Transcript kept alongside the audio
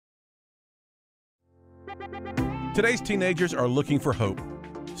Today's teenagers are looking for hope.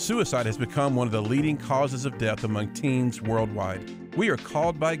 Suicide has become one of the leading causes of death among teens worldwide. We are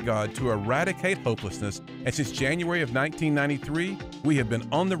called by God to eradicate hopelessness, and since January of 1993, we have been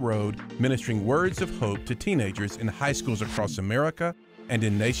on the road ministering words of hope to teenagers in high schools across America and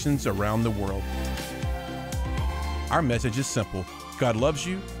in nations around the world. Our message is simple. God loves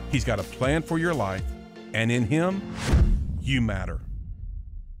you, He's got a plan for your life, and in Him, you matter.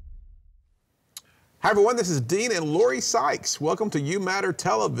 Hi everyone, this is Dean and Lori Sikes. Welcome to You Matter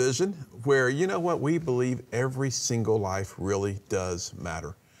Television, where you know what, we believe every single life really does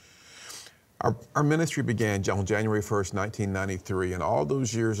matter. Our ministry began on January 1st, 1993, and all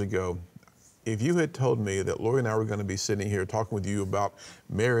those years ago, if you had told me that Lori and I were going to be sitting here talking with you about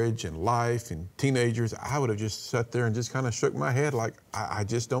marriage and life and teenagers, I would have just sat there and just kind of shook my head like, I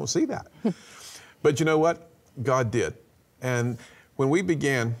just don't see that. But you know what? God did. And when we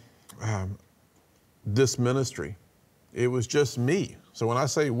began this ministry, it was just me. So when I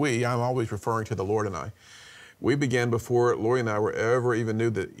say we, I'm always referring to the Lord and I. We began before Lori and I were ever even knew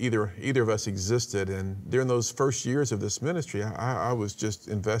that either of us existed. And during those first years of this ministry, I was just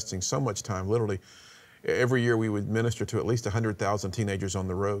investing so much time. Literally, every year we would minister to at least 100,000 teenagers on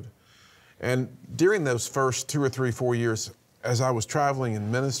the road. And during those first 2 or 3, 4 years, as I was traveling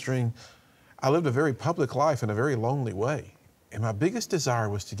and ministering, I lived a very public life in a very lonely way. And my biggest desire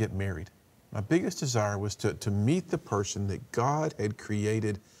was to get married. My biggest desire was to meet the person that God had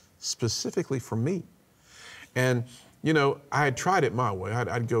created specifically for me. And, you know, I had tried it my way.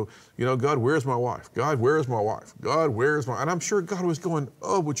 I'd go, you know, God, where's my wife? God, where's my wife? God, where's my... And I'm sure God was going,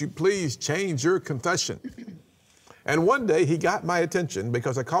 oh, would you please change your confession? And one day he got my attention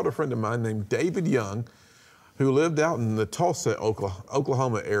because I called a friend of mine named David Young, who lived out in the Tulsa,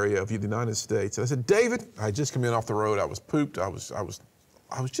 Oklahoma area of the United States. And I said, David, I had just come in off the road. I was pooped. I was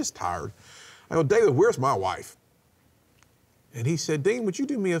just tired. I go, David, where's my wife? And he said, Dean, would you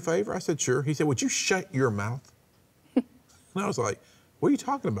do me a favor? I said, sure. He said, would you shut your mouth? And I was like, what are you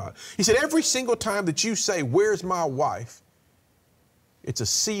talking about? He said, every single time that you say, where's my wife? It's a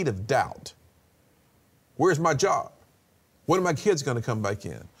seed of doubt. Where's my job? When are my kids going to come back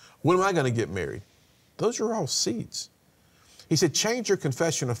in? When am I going to get married? Those are all seeds. He said, change your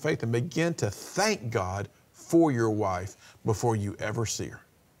confession of faith and begin to thank God for your wife before you ever see her.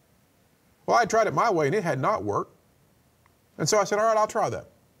 Well, I tried it my way and it had not worked. And so I said, all right, I'll try that.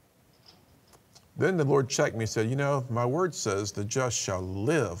 Then the Lord checked me and said, you know, my word says the just shall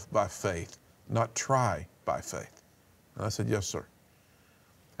live by faith, not try by faith. And I said, yes, sir.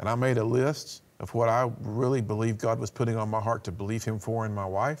 And I made a list of what I really believed God was putting on my heart to believe Him for in my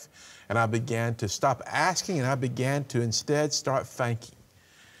wife. And I began to stop asking and I began to instead start thanking.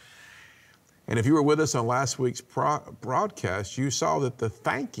 And if you were with us on last week's broadcast, you saw that the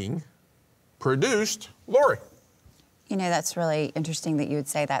thanking produced Lori. You know, that's really interesting that you would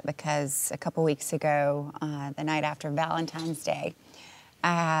say that because a couple weeks ago, the night after Valentine's Day,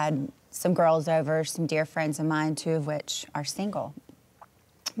 I had some girls over, some dear friends of mine, 2 of which are single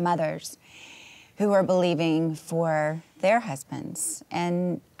mothers, who are believing for their husbands.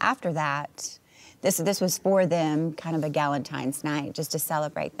 And after that, this was for them, kind of a Galentine's night, just to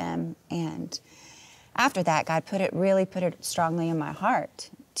celebrate them. And after that, God really put it strongly in my heart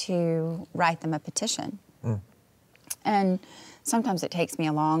to write them a petition. And sometimes it takes me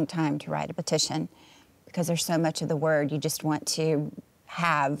a long time to write a petition because there's so much of the word you just want to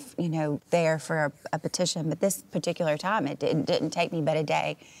have, you know, there for a petition. But this particular time, it didn't take me but a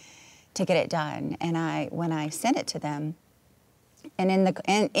day to get it done. And when I sent it to them, and in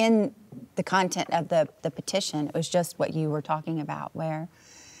the content of the petition, it was just what you were talking about,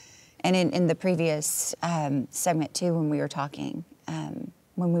 and in the previous segment too, when we were talking,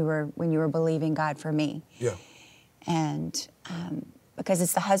 when you were believing God for me. Yeah. And because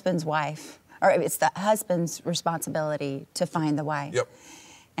it's the husband's responsibility to find the wife. Yep.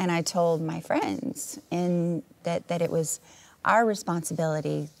 And I told my friends that it was our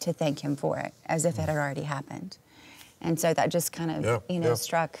responsibility to thank Him for it, as if it had already happened. And so that just kind of,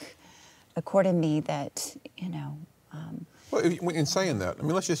 struck a chord in me that, you know. Well, in saying that, I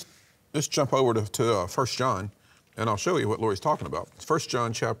mean, let's jump over to 1 John, and I'll show you what Lori's talking about. It's 1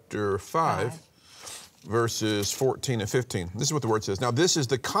 John chapter 5. Verses 14 and 15. This is what the word says. Now, this is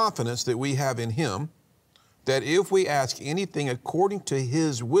the confidence that we have in Him, that if we ask anything according to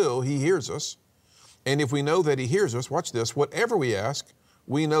His will, He hears us. And if we know that He hears us, watch this, whatever we ask,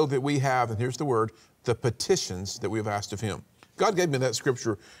 we know that we have, and here's the word, the petitions that we've asked of Him. God gave me that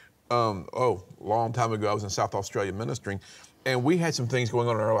scripture, long time ago. I was in South Australia ministering, and we had some things going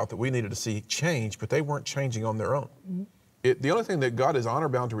on in our life that we needed to see change, but they weren't changing on their own. Mm-hmm. The only thing that God is honor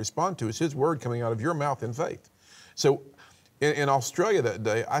bound to respond to is His word coming out of your mouth in faith. So in Australia that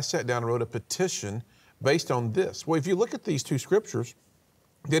day, I sat down and wrote a petition based on this. Well, if you look at these two scriptures,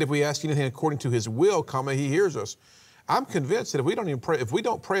 that if we ask anything according to His will, He hears us. I'm convinced that if we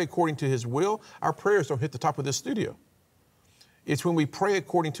don't pray according to His will, our prayers don't hit the top of this studio. It's when we pray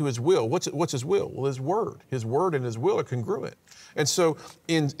according to His will. What's His will? Well, His word. His word and His will are congruent. And so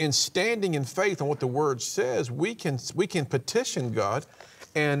in standing in faith on what the word says, we can petition God.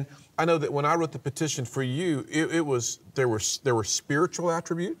 And I know that when I wrote the petition for you, there were spiritual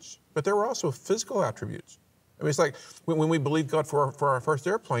attributes, but there were also physical attributes. I mean, it's like when we believed God for our first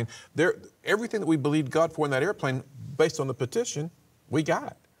airplane, everything that we believed God for in that airplane, based on the petition, we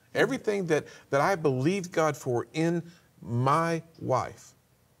got. Everything that I believed God for in my wife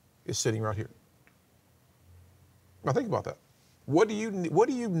is sitting right here. Now think about that. What do you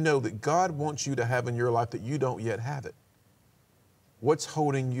know that God wants you to have in your life that you don't yet have it? What's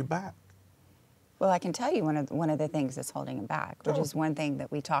holding you back? Well, I can tell you one of the things that's holding him back, which is one thing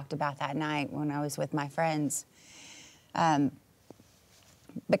that we talked about that night when I was with my friends.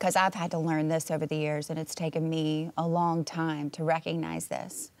 Because I've had to learn this over the years, and it's taken me a long time to recognize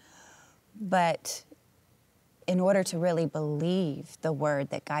this. But in order to really believe the word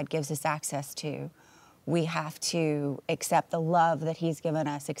that God gives us access to, we have to accept the love that He's given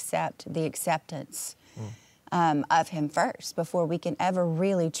us, accept the acceptance of Him first, before we can ever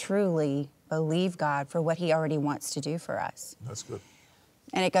really, truly believe God for what He already wants to do for us. That's good.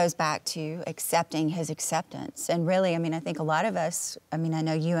 And it goes back to accepting His acceptance. And really, I mean, I think a lot of us, I mean, I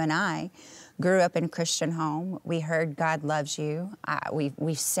know you and I grew up in a Christian home. We heard God loves you.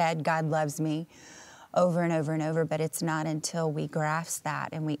 We've said God loves me over and over and over, but it's not until we grasp that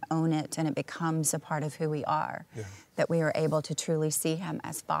and we own it and it becomes a part of who we are that we are able to truly see Him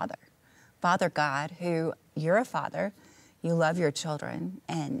as Father. Father God, who you're a father, you love your children,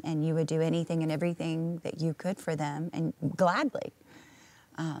 and you would do anything and everything that you could for them, and gladly.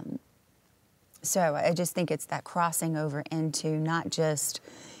 So I just think it's that crossing over into not just,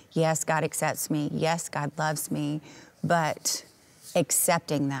 yes, God accepts me, yes, God loves me, but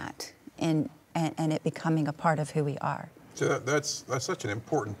accepting that and it becoming a part of who we are. So that's such an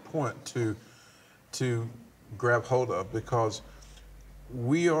important point to grab hold of, because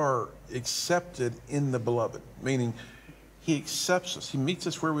we are accepted in the beloved, meaning He accepts us. He meets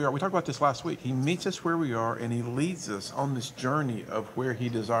us where we are. We talked about this last week. He meets us where we are, and He leads us on this journey of where He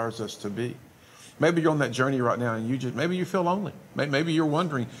desires us to be. Maybe you're on that journey right now, and maybe you feel lonely. Maybe you're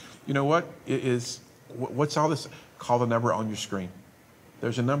wondering, you know what? What's all this? Call the number on your screen.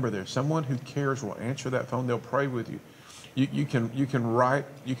 There's a number there. Someone who cares will answer that phone. They'll pray with you. You can write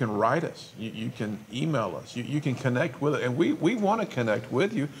us. You can email us. You can connect with it. And we want to connect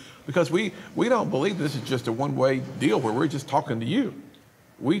with you, because we don't believe this is just a one-way deal where we're just talking to you.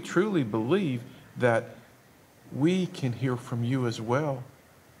 We truly believe that we can hear from you as well.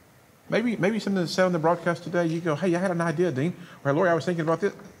 Maybe something that's said on the broadcast today, you go, hey, I had an idea, Dean. Or Lori, I was thinking about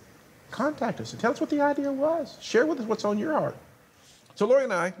this. Contact us and tell us what the idea was. Share with us what's on your heart. So Lori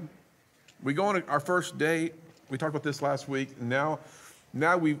and I, we go on our first date. We talked about this last week. And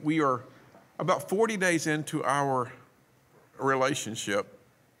now we are about 40 days into our relationship.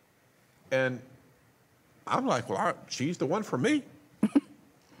 And I'm like, well, she's the one for me.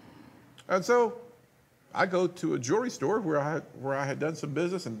 And so I go to a jewelry store where I had done some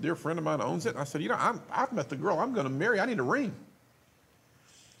business, and a dear friend of mine owns it. And I said, you know, I've met the girl I'm going to marry. I need a ring.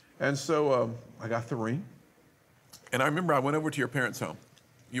 And so I got the ring. And I remember I went over to your parents' home.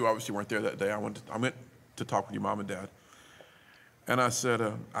 You obviously weren't there that day. I went to talk with your mom and dad. And I said,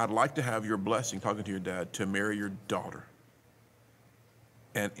 I'd like to have your blessing, talking to your dad, to marry your daughter.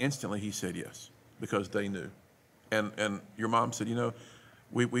 And instantly he said yes, because they knew. And your mom said, you know,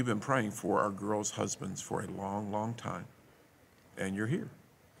 we've been praying for our girls' husbands for a long, long time. And you're here.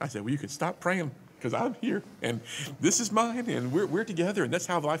 I said, well, you can stop praying, because I'm here, and this is mine, and we're together, and that's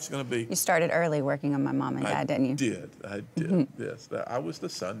how life's going to be. You started early working on my mom and dad, didn't you? I did. Yes, I was the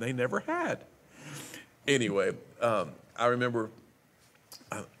son they never had. Anyway, I remember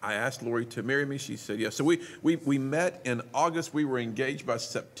I asked Lori to marry me. She said yes. So we met in August. We were engaged by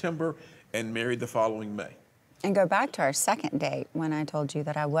September and married the following May. And go back to our second date when I told you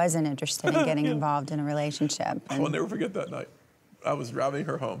that I wasn't interested in getting involved in a relationship. I will never forget that night. I was driving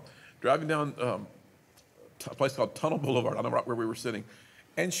her home, driving down a place called Tunnel Boulevard. I don't know right where we were sitting.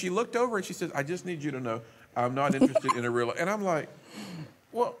 And she looked over and she said, I just need you to know I'm not interested in a real. And I'm like,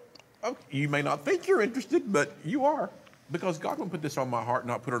 well, okay, you may not think you're interested, but you are, because God will put this on my heart,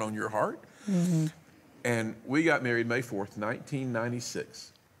 not put it on your heart. Mm-hmm. And we got married May 4th,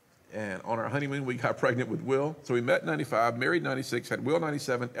 1996. And on our honeymoon, we got pregnant with Will. So we met in 95, married 96, had Will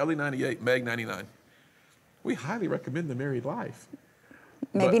 97, Ellie 98, Meg 99. We highly recommend the married life.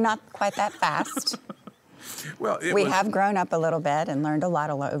 Maybe not quite that fast. Well, we have grown up a little bit and learned a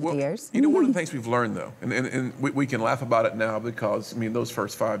lot over the years. You know, one of the things we've learned, though, and we can laugh about it now because, I mean, those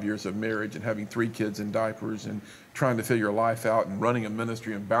first 5 years of marriage and having 3 kids in diapers and trying to figure your life out and running a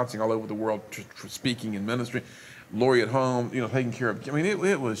ministry and bouncing all over the world for speaking in ministry, Lori at home, you know, taking care of, I mean,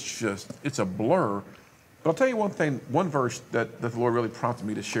 it was just, it's a blur. But I'll tell you one thing, one verse that the Lord really prompted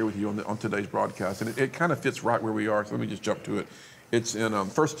me to share with you on today's broadcast, and it kind of fits right where we are, so let me just jump to it. It's in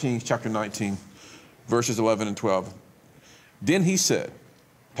 1 Kings chapter 19, verses 11 and 12. Then he said,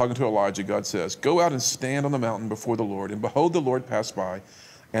 talking to Elijah, God says, "Go out and stand on the mountain before the Lord, and behold, the Lord passed by,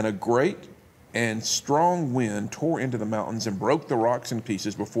 and a great and strong wind tore into the mountains and broke the rocks in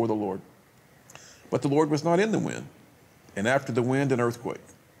pieces before the Lord. But the Lord was not in the wind, and after the wind an earthquake.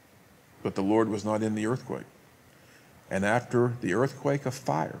 But the Lord was not in the earthquake, and after the earthquake a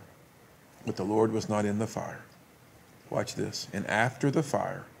fire. But the Lord was not in the fire." Watch this. "And after the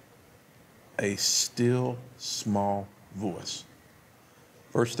fire, a still small voice."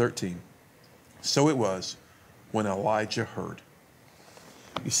 Verse 13. "So it was when Elijah heard."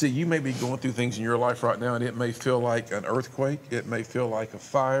 You see, you may be going through things in your life right now, and it may feel like an earthquake. It may feel like a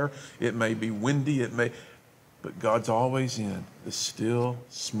fire. It may be windy. But God's always in the still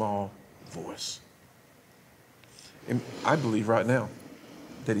small voice. And I believe right now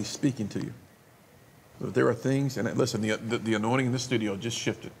that he's speaking to you. There are things, and listen, the anointing in the studio just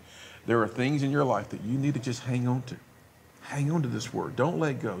shifted. There are things in your life that you need to just hang on to. Hang on to this word. Don't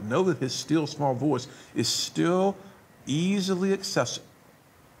let go. Know that his still small voice is still easily accessible.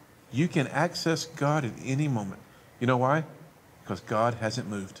 You can access God at any moment. You know why? Because God hasn't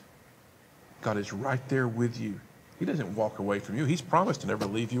moved. God is right there with you. He doesn't walk away from you. He's promised to never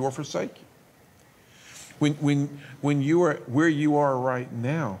leave you or forsake you. When you are where you are right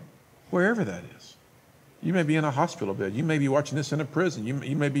now, wherever that is, you may be in a hospital bed. You may be watching this in a prison.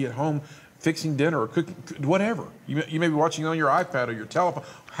 You may be at home fixing dinner or cooking, whatever. You may be watching on your iPad or your telephone.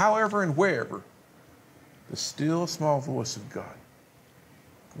 However and wherever, the still small voice of God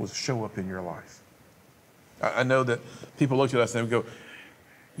will show up in your life. I know that people look at us and they go,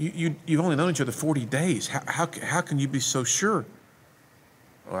 you've only known each other 40 days. How can you be so sure?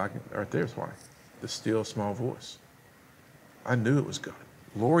 Well, right there's why. The still small voice. I knew it was God.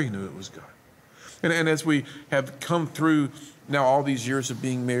 Lori knew it was God. And as we have come through now all these years of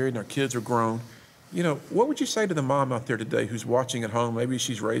being married and our kids are grown, you know, what would you say to the mom out there today who's watching at home? Maybe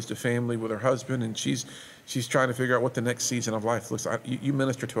she's raised a family with her husband and she's trying to figure out what the next season of life looks like. You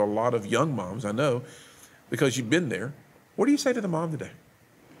minister to a lot of young moms, I know, because you've been there. What do you say to the mom today?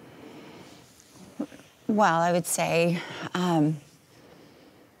 Well, I would say, I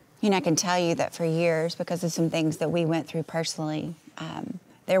can tell you that for years, because of some things that we went through personally,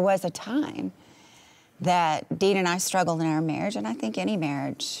 there was a time that Dean and I struggled in our marriage, and I think any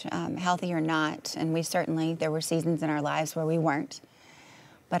marriage, healthy or not, and there were seasons in our lives where we weren't,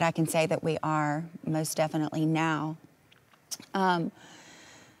 but I can say that we are most definitely now.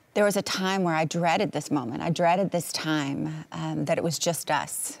 There was a time where I dreaded this moment. I dreaded this time that it was just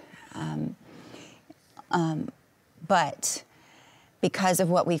us. But because of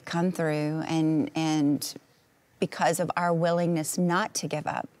what we've come through and because of our willingness not to give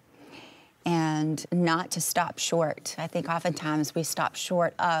up and not to stop short, I think oftentimes we stop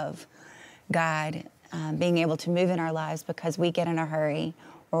short of God being able to move in our lives because we get in a hurry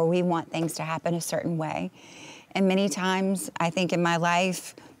or we want things to happen a certain way. And many times, I think in my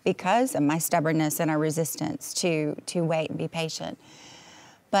life, because of my stubbornness and our resistance to wait and be patient.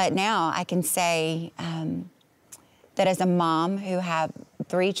 But now I can say that as a mom who have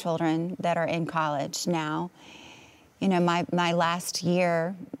 3 children that are in college now, you know, my last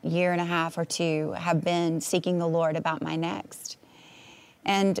year and a half or 2 have been seeking the Lord about my next.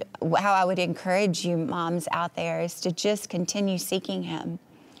 And how I would encourage you moms out there is to just continue seeking him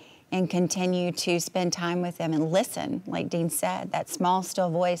and continue to spend time with him and listen, like Dean said, that small, still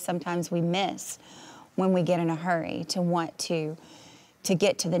voice sometimes we miss when we get in a hurry to want to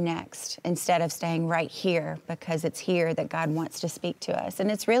get to the next instead of staying right here, because it's here that God wants to speak to us.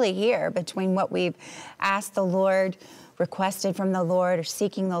 And it's really here between what we've asked the Lord, requested from the Lord, or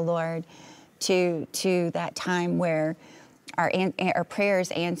seeking the Lord to that time where our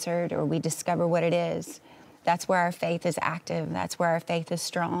prayers answered or we discover what it is. That's where our faith is active. That's where our faith is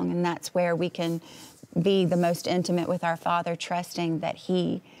strong. And that's where we can be the most intimate with our Father, trusting that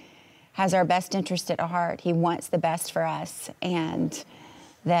he has our best interest at heart. He wants the best for us. And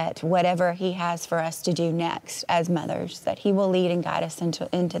that whatever he has for us to do next as mothers, that he will lead and guide us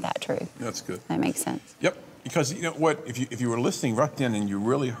into that truth. That's good. That makes sense. Yep. Because you know what, if you were listening right then and you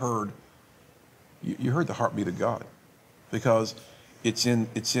really heard, you heard the heartbeat of God, because it's in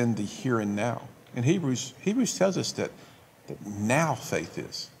the here and now. And Hebrews tells us that now faith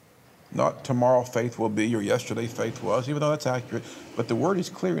is. Not tomorrow faith will be, or yesterday faith was, even though that's accurate. But the word is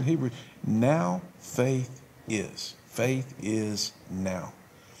clear in Hebrew. Now faith is. Faith is now.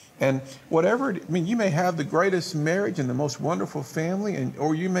 And whatever, you may have the greatest marriage and the most wonderful family,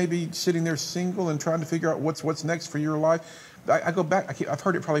 or you may be sitting there single and trying to figure out what's next for your life. I go back, I've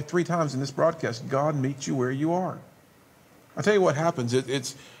heard it probably 3 times in this broadcast. God meets you where you are. I'll tell you what happens.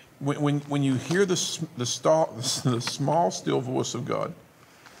 It's when you hear the small, still voice of God,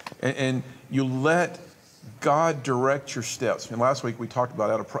 and you let God direct your steps. And last week we talked about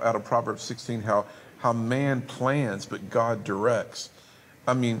out of Proverbs 16 how man plans but God directs.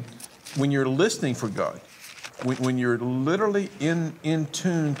 When you're listening for God, when you're literally in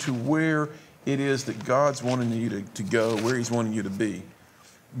tune to where it is that God's wanting you to go, where he's wanting you to be,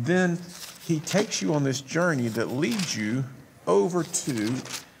 then he takes you on this journey that leads you over to,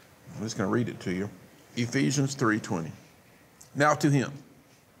 I'm just going to read it to you, Ephesians 3:20. Now to him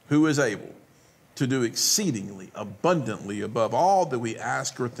who is able to do exceedingly abundantly above all that we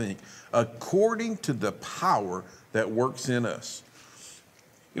ask or think, according to the power that works in us.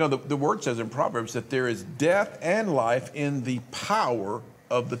 You know, the word says in Proverbs that there is death and life in the power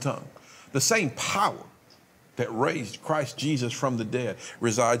of the tongue. The same power that raised Christ Jesus from the dead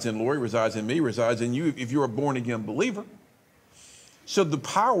resides in Lori, resides in me, resides in you if you're a born-again believer. So the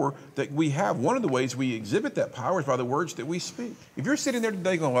power that we have, one of the ways we exhibit that power is by the words that we speak. If you're sitting there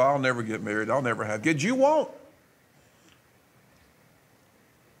today going, well, I'll never get married, I'll never have kids, you won't.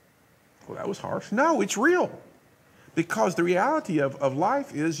 Well, that was harsh. No, it's real. Because the reality of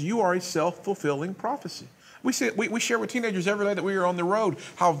life is you are a self-fulfilling prophecy. We share with teenagers every day that we are on the road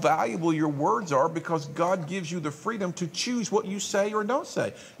how valuable your words are, because God gives you the freedom to choose what you say or don't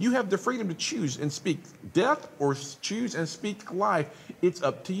say. You have the freedom to choose and speak death or choose and speak life. It's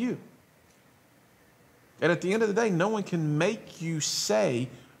up to you. And at the end of the day, no one can make you say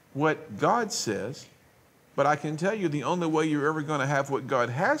what God says, but I can tell you the only way you're ever going to have what God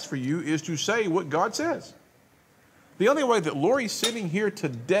has for you is to say what God says. The only way that Lori's sitting here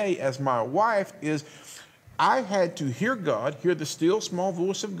today as my wife is I had to hear God, hear the still small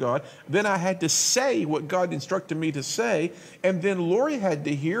voice of God. Then I had to say what God instructed me to say. And then Lori had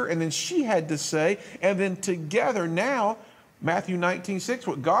to hear, and then she had to say. And then together now, Matthew 19:6,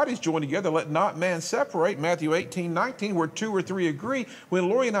 what God has joined together, let not man separate. Matthew 18:19, where 2 or 3 agree. When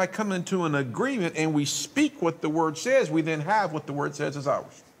Lori and I come into an agreement and we speak what the word says, we then have what the word says is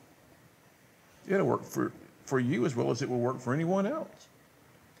ours. It'll work for you as well as it will work for anyone else.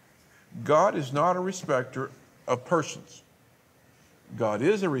 God is not a respecter of persons. God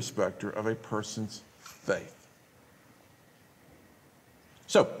is a respecter of a person's faith.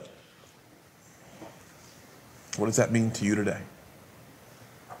 So, what does that mean to you today?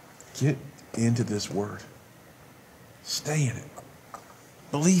 Get into this word. Stay in it.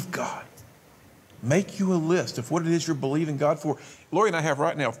 Believe God. Make you a list of what it is you're believing God for. Lori and I have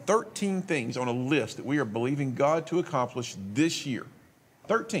right now 13 things on a list that we are believing God to accomplish this year.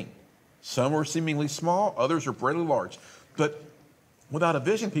 13. Some are seemingly small, others are really large. But without a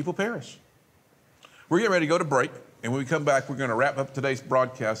vision, people perish. We're getting ready to go to break, and when we come back, we're going to wrap up today's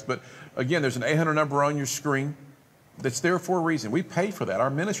broadcast. But again, there's an 800 number on your screen that's there for a reason. We pay for that. Our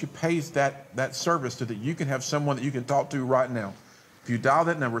ministry pays that service so that you can have someone that you can talk to right now. If you dial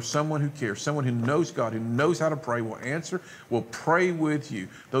that number, someone who cares, someone who knows God, who knows how to pray, will answer, will pray with you.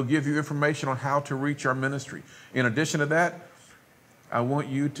 They'll give you information on how to reach our ministry. In addition to that, I want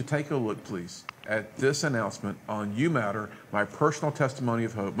you to take a look, please, at this announcement on You Matter, my personal testimony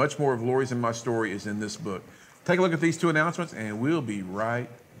of hope. Much more of Lori's and my story is in this book. Take a look at these 2 announcements, and we'll be right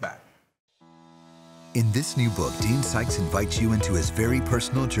back. In this new book, Dean Sikes invites you into his very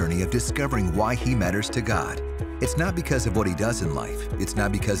personal journey of discovering why he matters to God. It's not because of what he does in life. It's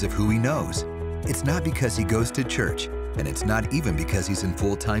not because of who he knows. It's not because he goes to church. And it's not even because he's in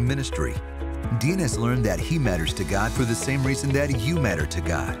full-time ministry. Dean has learned that he matters to God for the same reason that you matter to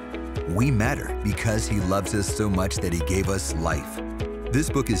God. We matter because he loves us so much that he gave us life. This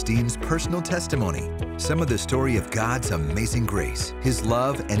book is Dean's personal testimony, some of the story of God's amazing grace, his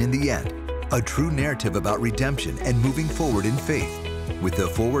love, and in the end, a true narrative about redemption and moving forward in faith. With the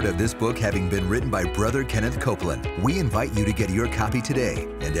foreword of this book having been written by Brother Kenneth Copeland, we invite you to get your copy today.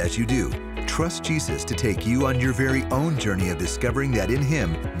 And as you do, trust Jesus to take you on your very own journey of discovering that in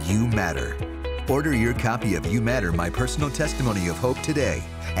him, you matter. Order your copy of You Matter, My Personal Testimony of Hope today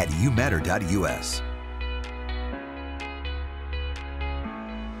at youmatter.us.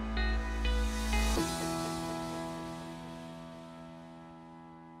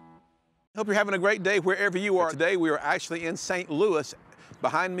 Hope you're having a great day wherever you are. Today we are actually in St. Louis.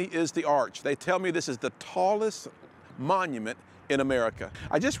 Behind me is the arch. They tell me this is the tallest monument in America.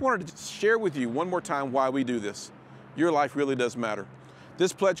 I just wanted to share with you one more time why we do this. Your life really does matter.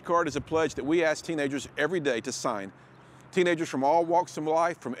 This pledge card is a pledge that we ask teenagers every day to sign. Teenagers from all walks of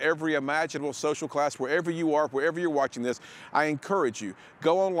life, from every imaginable social class, wherever you are, wherever you're watching this, I encourage you,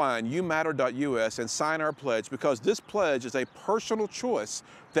 go online, youmatter.us, and sign our pledge, because this pledge is a personal choice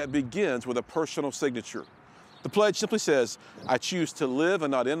that begins with a personal signature. The pledge simply says, I choose to live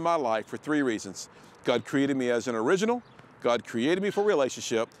and not end my life for 3 reasons. God created me as an original, God created me for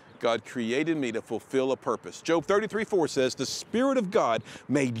relationship, God created me to fulfill a purpose. Job 33:4 says, the Spirit of God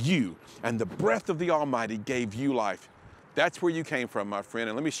made you, and the breath of the Almighty gave you life. That's where you came from, my friend.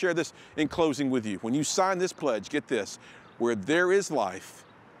 And let me share this in closing with you. When you sign this pledge, get this, where there is life,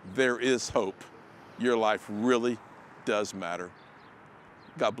 there is hope. Your life really does matter.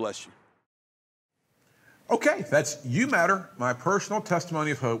 God bless you. Okay, that's You Matter, My Personal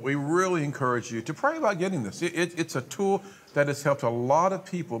Testimony of Hope. We really encourage you to pray about getting this. It's a tool that has helped a lot of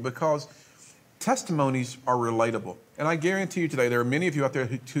people, because testimonies are relatable. And I guarantee you today, there are many of you out there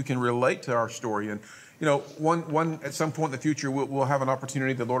who can relate to our story. And you know, at some point in the future, we'll have an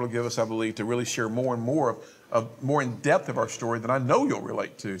opportunity the Lord will give us, I believe, to really share more and more more in depth of our story that I know you'll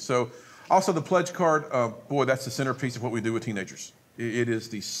relate to. So also the pledge card, boy, that's the centerpiece of what we do with teenagers. It is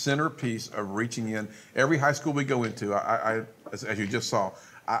the centerpiece of reaching in. Every high school we go into, as you just saw,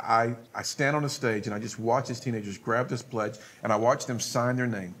 I stand on the stage and I just watch these teenagers grab this pledge, and I watch them sign their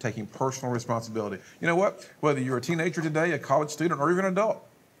name, taking personal responsibility. You know what? Whether you're a teenager today, a college student, or even an adult,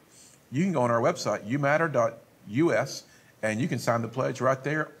 you can go on our website, youmatter.us, and you can sign the pledge right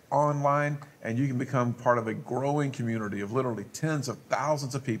there online, and you can become part of a growing community of literally tens of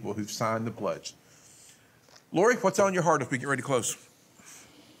thousands of people who've signed the pledge. Lori, what's on your heart as we get ready to close?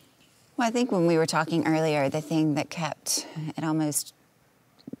 Well, I think when we were talking earlier, the thing that it almost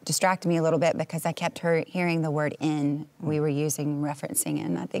distracted me a little bit, because I kept hearing the word in we were referencing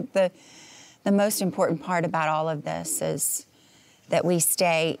in. I think the most important part about all of this is that we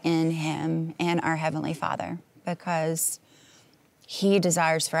stay in Him and our Heavenly Father, because He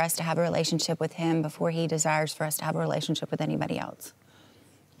desires for us to have a relationship with Him before He desires for us to have a relationship with anybody else.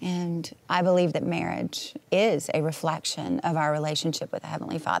 And I believe that marriage is a reflection of our relationship with the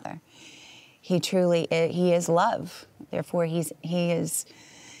Heavenly Father. He is love. Therefore,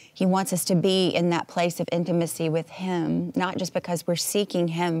 He wants us to be in that place of intimacy with Him, not just because we're seeking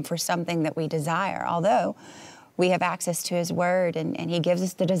Him for something that we desire, although we have access to His Word, and He gives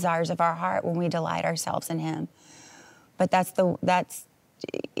us the desires of our heart when we delight ourselves in Him. But that's,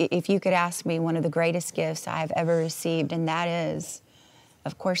 if you could ask me, one of the greatest gifts I've ever received, and that is,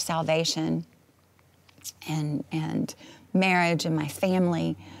 of course, salvation and marriage and my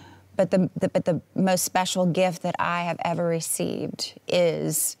family. But the most special gift that I have ever received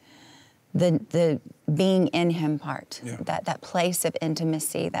is the being in Him part. Yeah. That place of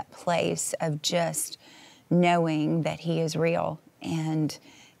intimacy, that place of just knowing that He is real and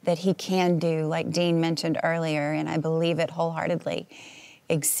that He can do, like Dean mentioned earlier, and I believe it wholeheartedly,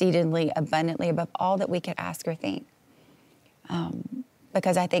 exceedingly abundantly above all that we could ask or think.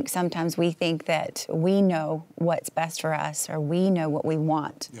 Because I think sometimes we think that we know what's best for us, or we know what we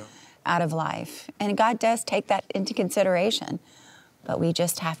want out of life. And God does take that into consideration. But we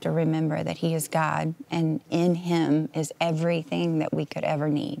just have to remember that He is God, and in Him is everything that we could ever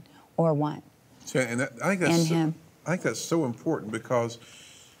need or want. So, and I think that's so important, because,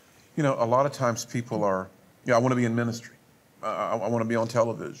 you know, a lot of times people are, I want to be in ministry. I want to be on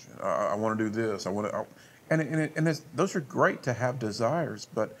television. I want to do this. Those are great to have desires,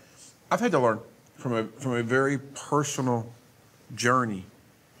 but I've had to learn from a very personal journey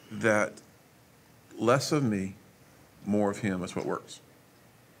that less of me, more of Him is what works.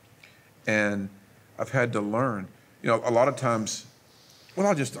 And I've had to learn, a lot of times, well,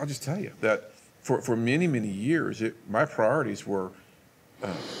 I'll just tell you that for many, many years, my priorities were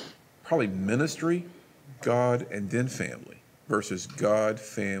probably ministry, God, and then family, versus God,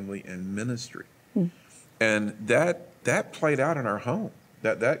 family, and ministry. And that played out in our home.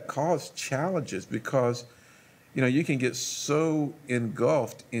 That caused challenges, because, you can get so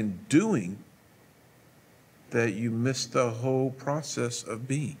engulfed in doing that you miss the whole process of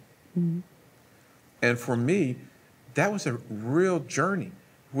being. And for me, that was a real journey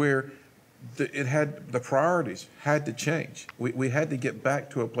where the priorities had to change. We had to get back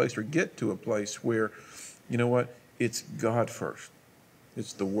to a place, or get to a place where, you know what, it's God first.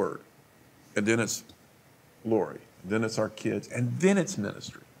 It's the Word. And then it's Lori. Then it's our kids. And then it's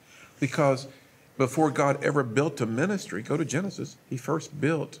ministry. Because before God ever built a ministry, go to Genesis, he first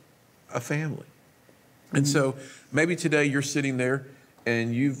built a family. And so maybe today you're sitting there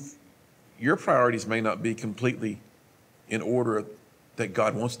and your priorities may not be completely in order that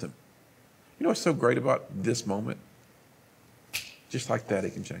God wants them. You know what's so great about this moment? Just like that,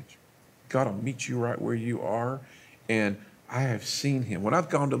 it can change. God will meet you right where you are. And I have seen him. When I've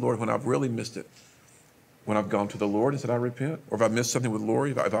gone to the Lord, when I've really missed it, when I've gone to the Lord and said, I repent, or if I missed something with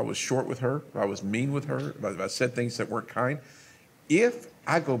Lori, if I was short with her, if I was mean with her, if I said things that weren't kind, if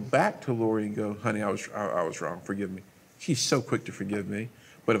I go back to Lori and go, honey, I was wrong, forgive me. She's so quick to forgive me.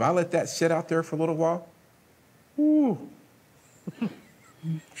 But if I let that sit out there for a little while, ooh,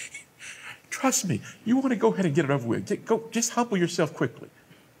 trust me, you want to go ahead and get it over with. Just humble yourself quickly.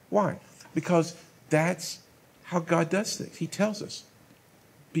 Why? Because that's how God does things. He tells us,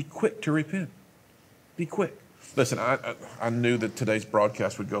 be quick to repent. Be quick. Listen, I knew that today's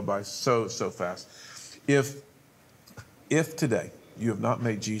broadcast would go by so fast. If today you have not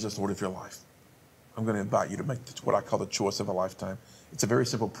made Jesus Lord of your life, I'm going to invite you to make what I call the choice of a lifetime. It's a very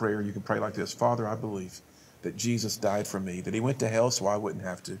simple prayer. You can pray like this. Father, I believe that Jesus died for me, that he went to hell so I wouldn't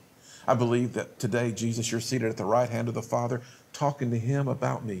have to. I believe that today, Jesus, you're seated at the right hand of the Father, talking to him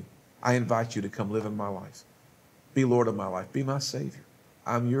about me. I invite you to come live in my life. Be Lord of my life. Be my Savior.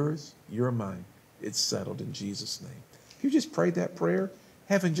 I'm yours. You're mine. It's settled in Jesus' name. If you just prayed that prayer,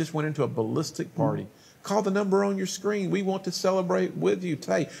 heaven just went into a ballistic party. Call the number on your screen. We want to celebrate with you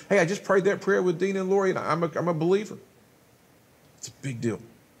today. Hey, I just prayed that prayer with Dean and Lori, and I'm a believer. It's a big deal.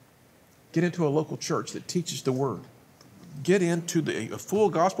 Get into a local church that teaches the Word. Get into a full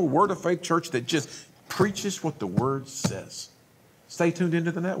gospel Word of Faith church that just preaches what the Word says. Stay tuned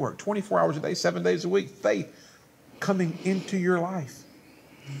into the network. 24 hours a day, 7 days a week. Faith coming into your life.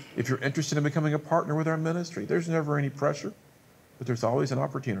 If you're interested in becoming a partner with our ministry, there's never any pressure, but there's always an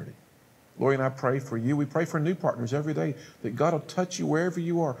opportunity. Lori and I pray for you. We pray for new partners every day, that God will touch you wherever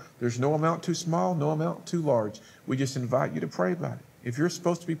you are. There's no amount too small, no amount too large. We just invite you to pray about it. If you're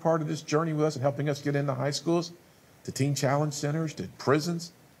supposed to be part of this journey with us and helping us get into high schools, to teen challenge centers, to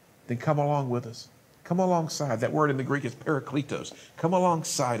prisons, then come along with us. Come alongside. That word in the Greek is parakletos. Come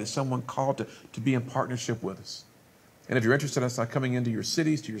alongside as someone called to be in partnership with us. And if you're interested in us not coming into your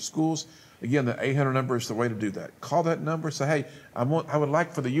cities, to your schools, again, the 800 number is the way to do that. Call that number. Say, hey, I would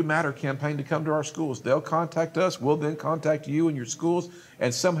like for the You Matter campaign to come to our schools. They'll contact us. We'll then contact you and your schools.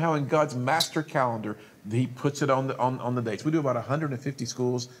 And somehow in God's master calendar, he puts it on the dates. We do about 150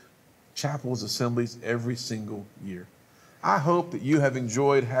 schools, chapels, assemblies every single year. I hope that you have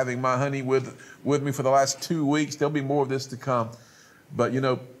enjoyed having my honey with me for the last 2 weeks. There'll be more of this to come. But, you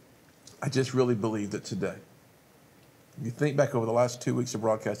know, I just really believe that today, if you think back over the last 2 weeks of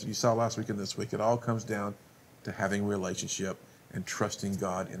broadcast that you saw last week and this week, it all comes down to having a relationship and trusting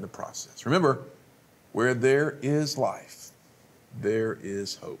God in the process. Remember, where there is life, there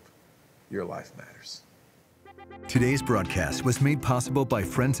is hope. Your life matters. Today's broadcast was made possible by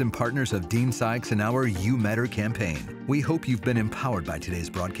friends and partners of Dean Sikes and our You Matter campaign. We hope you've been empowered by today's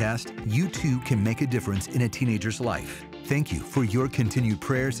broadcast. You too can make a difference in a teenager's life. Thank you for your continued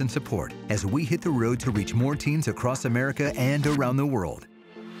prayers and support as we hit the road to reach more teens across America and around the world.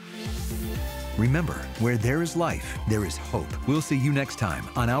 Remember, where there is life, there is hope. We'll see you next time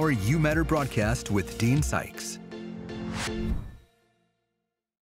on our You Matter broadcast with Dean Sikes.